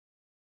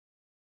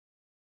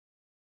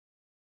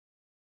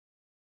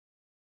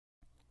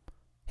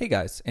Hey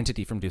guys,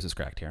 Entity from Deuces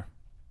Cracked here.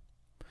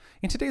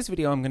 In today's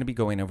video, I'm going to be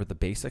going over the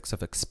basics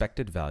of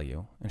expected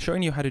value and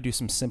showing you how to do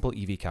some simple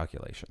EV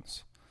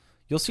calculations.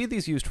 You'll see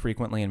these used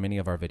frequently in many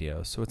of our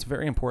videos, so it's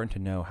very important to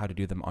know how to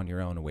do them on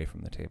your own away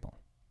from the table.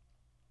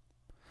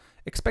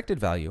 Expected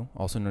value,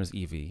 also known as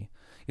EV,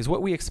 is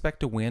what we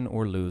expect to win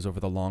or lose over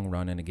the long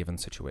run in a given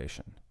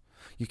situation.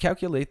 You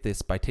calculate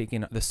this by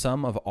taking the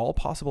sum of all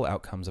possible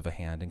outcomes of a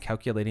hand and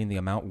calculating the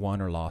amount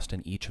won or lost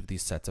in each of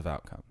these sets of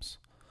outcomes.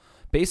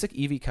 Basic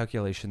EV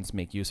calculations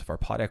make use of our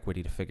pot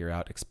equity to figure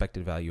out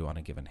expected value on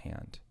a given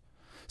hand.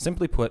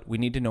 Simply put, we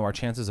need to know our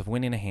chances of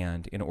winning a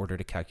hand in order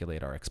to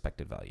calculate our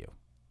expected value.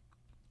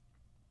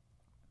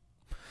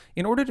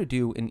 In order to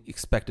do an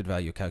expected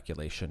value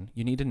calculation,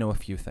 you need to know a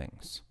few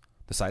things: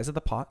 the size of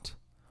the pot,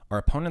 our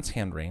opponent's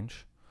hand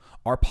range,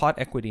 our pot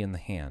equity in the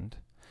hand,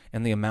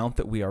 and the amount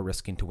that we are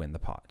risking to win the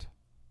pot.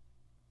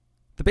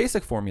 The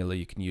basic formula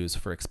you can use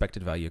for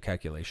expected value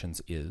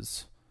calculations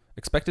is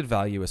expected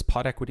value is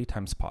pot equity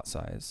times pot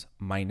size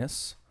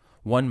minus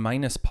 1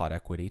 minus pot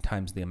equity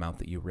times the amount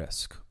that you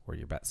risk, or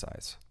your bet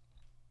size.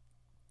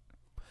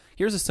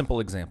 Here's a simple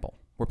example.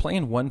 We're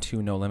playing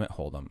 1-2 no limit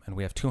hold'em, and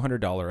we have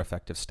 $200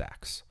 effective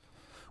stacks.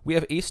 We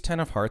have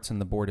ace-10 of hearts,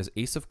 and the board is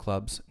ace of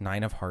clubs,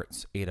 9 of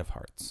hearts, 8 of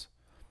hearts.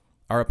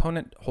 Our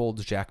opponent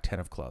holds jack-10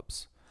 of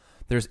clubs.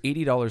 There's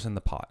 $80 in the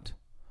pot.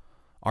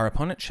 Our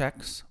opponent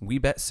checks, we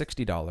bet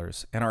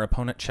 $60, and our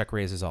opponent check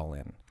raises all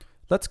in.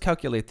 Let's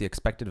calculate the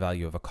expected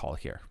value of a call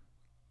here.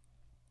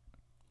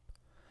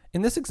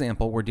 In this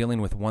example, we're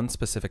dealing with one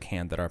specific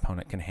hand that our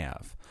opponent can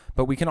have,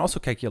 but we can also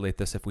calculate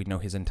this if we know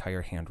his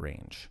entire hand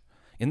range.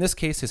 In this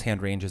case, his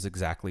hand range is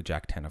exactly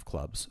jack-10 of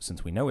clubs,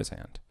 since we know his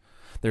hand.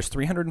 There's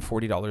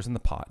 $340 in the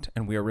pot,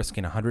 and we are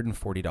risking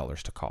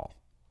 $140 to call.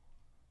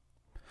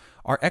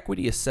 Our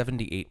equity is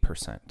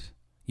 78%.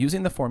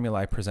 Using the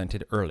formula I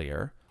presented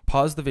earlier,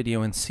 pause the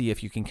video and see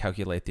if you can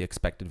calculate the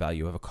expected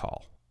value of a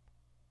call.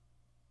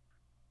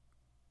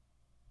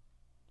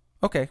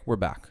 Okay, we're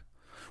back.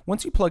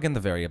 Once you plug in the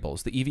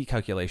variables, the EV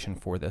calculation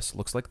for this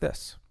looks like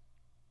this.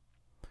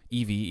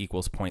 EV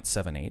equals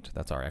 0.78,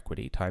 that's our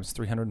equity, times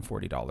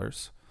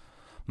 $340,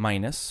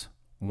 minus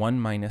 1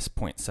 minus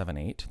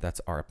 0.78, that's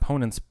our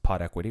opponent's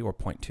pot equity, or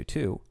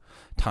 0.22,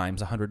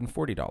 times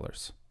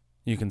 $140.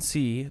 You can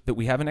see that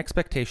we have an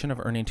expectation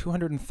of earning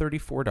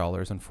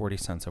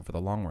 $234.40 over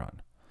the long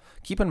run.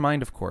 Keep in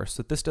mind, of course,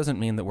 that this doesn't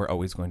mean that we're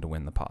always going to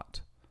win the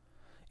pot.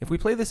 If we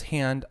play this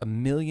hand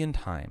 1,000,000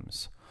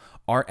 times,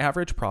 our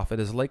average profit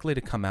is likely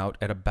to come out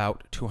at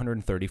about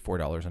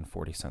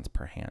 $234.40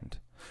 per hand.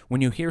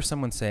 When you hear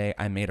someone say,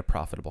 "I made a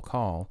profitable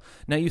call,"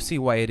 now you see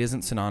why it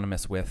isn't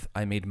synonymous with,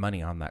 "I made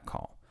money on that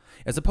call."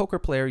 As a poker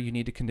player, you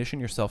need to condition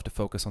yourself to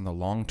focus on the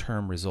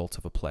long-term results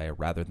of a play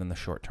rather than the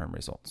short-term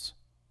results.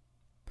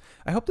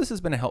 I hope this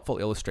has been a helpful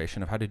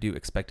illustration of how to do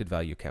expected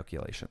value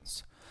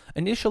calculations.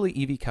 Initially,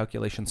 EV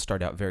calculations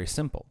start out very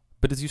simple,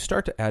 but as you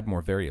start to add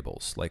more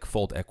variables, like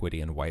fold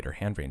equity and wider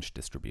hand range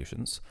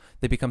distributions,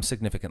 they become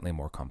significantly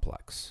more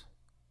complex.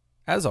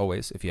 As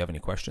always, if you have any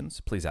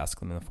questions, please ask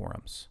them in the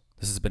forums.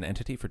 This has been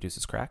Entity for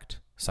Deuces Cracked,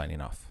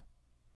 signing off.